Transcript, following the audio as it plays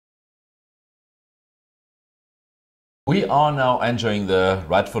We are now enjoying the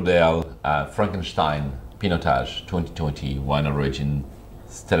Radford Frankenstein Pinotage 2020 wine origin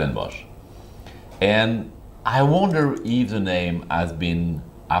Stellenbosch. And I wonder if the name has been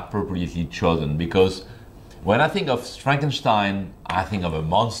appropriately chosen, because when I think of Frankenstein, I think of a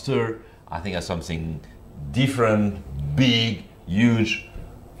monster, I think of something different, big, huge.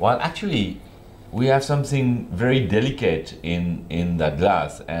 Well, actually, we have something very delicate in that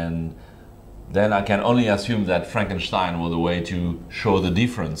glass, and then I can only assume that Frankenstein was a way to show the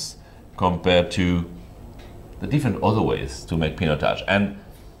difference compared to the different other ways to make Pinotage. And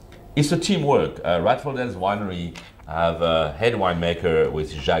it's a teamwork. Radford's winery have a head winemaker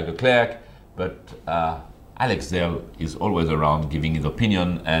with Jacques Leclerc, but Alex Dale is always around giving his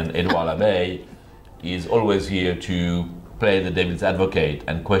opinion, and Edouard Labeille is always here to play the devil's advocate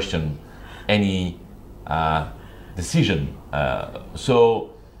and question any decision. So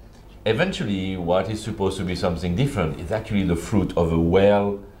eventually, what is supposed to be something different is actually the fruit of a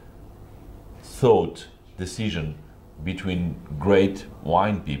well-thought decision between great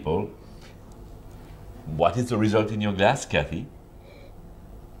wine people. What is the result in your glass, Kathy?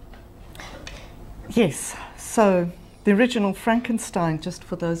 Yes, so the original Frankenstein, just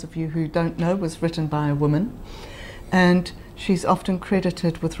for those of you who don't know, was written by a woman, and she's often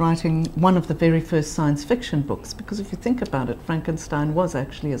credited with writing one of the very first science fiction books, because if you think about it, Frankenstein was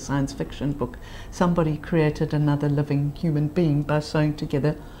actually a science fiction book. Somebody created another living human being by sewing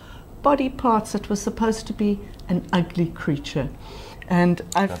together body parts that was supposed to be an ugly creature. And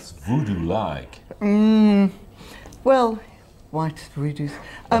that's voodoo-like. Well, white voodoos.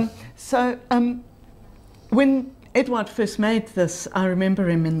 When Edouard first made this, I remember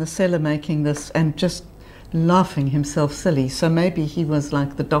him in the cellar making this and just laughing himself silly. So maybe he was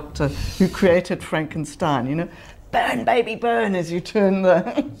like the doctor who created Frankenstein, you know, burn baby burn, as you turn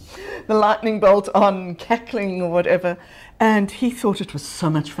the lightning bolt on, cackling or whatever. And he thought it was so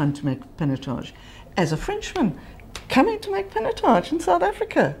much fun to make Pinotage. As a Frenchman coming to make Pinotage in South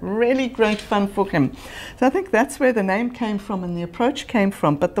Africa, really great fun for him. So I think that's where the name came from and the approach came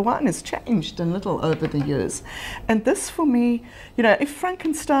from, but the wine has changed a little over the years. And this, for me, you know, if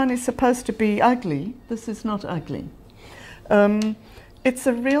Frankenstein is supposed to be ugly, this is not ugly. It's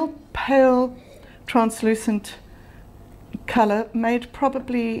a real pale, translucent color made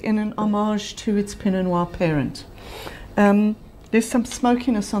probably in an homage to its Pinot Noir parent. There's some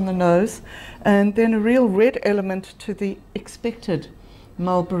smokiness on the nose, and then a real red element to the expected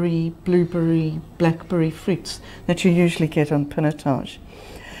mulberry, blueberry, blackberry fruits that you usually get on Pinotage.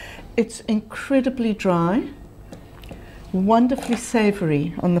 It's incredibly dry, wonderfully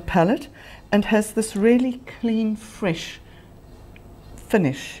savory on the palate, and has this really clean, fresh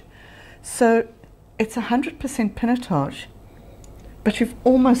finish. So it's 100% Pinotage, but you've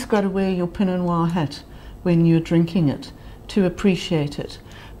almost got to wear your Pinot Noir hat when you're drinking it to appreciate it,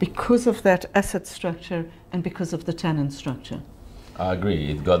 because of that acid structure and because of the tannin structure. I agree.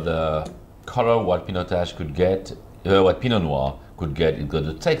 It got the color what Pinotage could get, what Pinot Noir could get. It got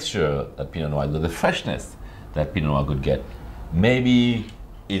the texture that Pinot Noir, it got the freshness that Pinot Noir could get. Maybe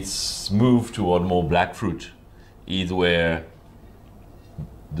it's moved toward more black fruit is where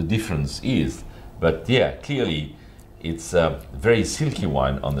the difference is. But yeah, clearly it's a very silky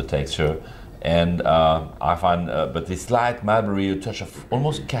wine on the texture. And I find, but this light mulberry, a touch of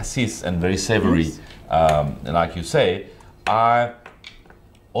almost cassis and very savory. Yes. And like you say, I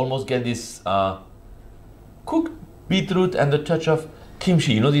almost get this cooked beetroot and the touch of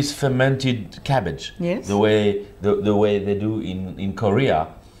kimchi. You know, this fermented cabbage. Yes. The way they do in Korea.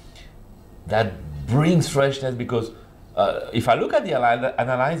 That brings freshness, because if I look at the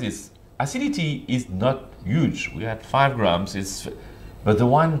analysis, acidity is not huge. We had 5 grams. But the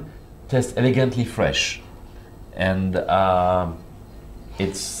wine tastes elegantly fresh, and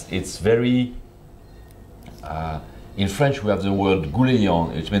it's very. In French, we have the word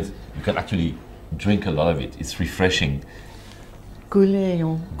gouléant, which means you can actually drink a lot of it. It's refreshing.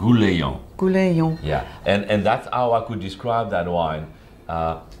 Gouléant. Gouléant. Gouléant. Yeah, and that's how I could describe that wine.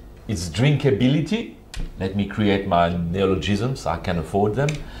 Its drinkability. Let me create my neologisms. I can afford them.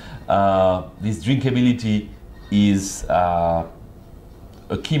 This drinkability is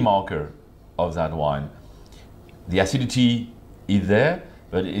a key marker of that wine. The acidity is there,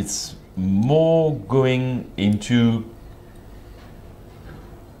 but it's more going into,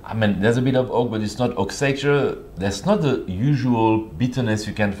 I mean, there's a bit of oak, but it's not oak texture. There's not the usual bitterness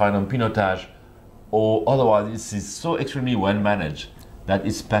you can find on Pinotage, or otherwise this is so extremely well managed that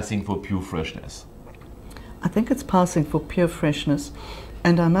it's passing for pure freshness. I think it's passing for pure freshness,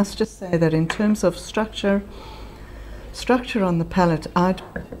 and I must just say that in terms of structure on the palate, I'd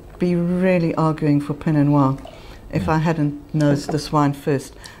be really arguing for Pinot Noir. if I hadn't nosed this wine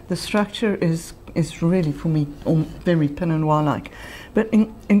first. The structure is really, for me, very Pinot Noir-like. But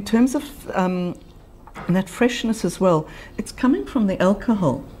in terms of that freshness as well, it's coming from the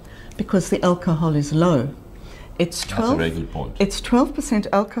alcohol, because the alcohol is low. It's 12, that's a very good point. It's 12%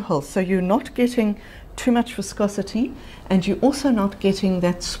 alcohol, so you're not getting too much viscosity, and you're also not getting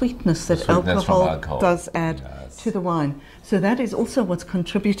that sweetness that alcohol does add to the wine. So that is also what's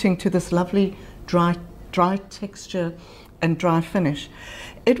contributing to this lovely dry texture and dry finish.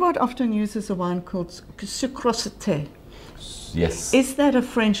 Edward often uses a wine called sucrosité. Yes. Is that a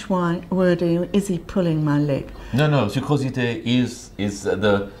French word, or is he pulling my leg? No, sucrosité is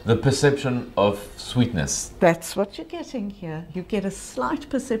the perception of sweetness. That's what you're getting here. You get a slight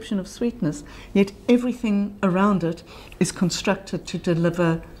perception of sweetness, yet everything around it is constructed to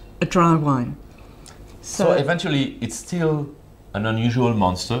deliver a dry wine. So eventually, it's still an unusual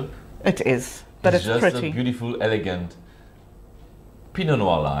monster. It is, but it's just pretty. a beautiful, elegant, Pinot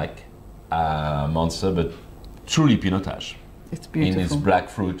Noir-like monster, but truly Pinotage. It's beautiful. In its black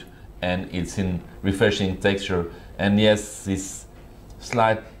fruit, and it's in refreshing texture. And yes, this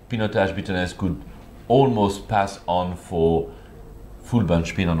slight Pinotage bitterness could almost pass on for full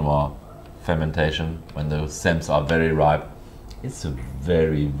bunch Pinot Noir fermentation when the stems are very ripe. It's a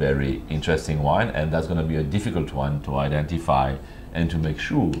very, very interesting wine, and that's going to be a difficult one to identify and to make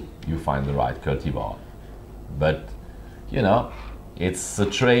sure you find the right cultivar. But, you know, it's a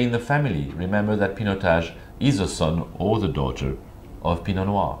trait in the family. Remember that Pinotage is the son or the daughter of Pinot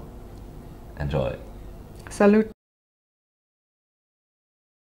Noir. Enjoy. Salut.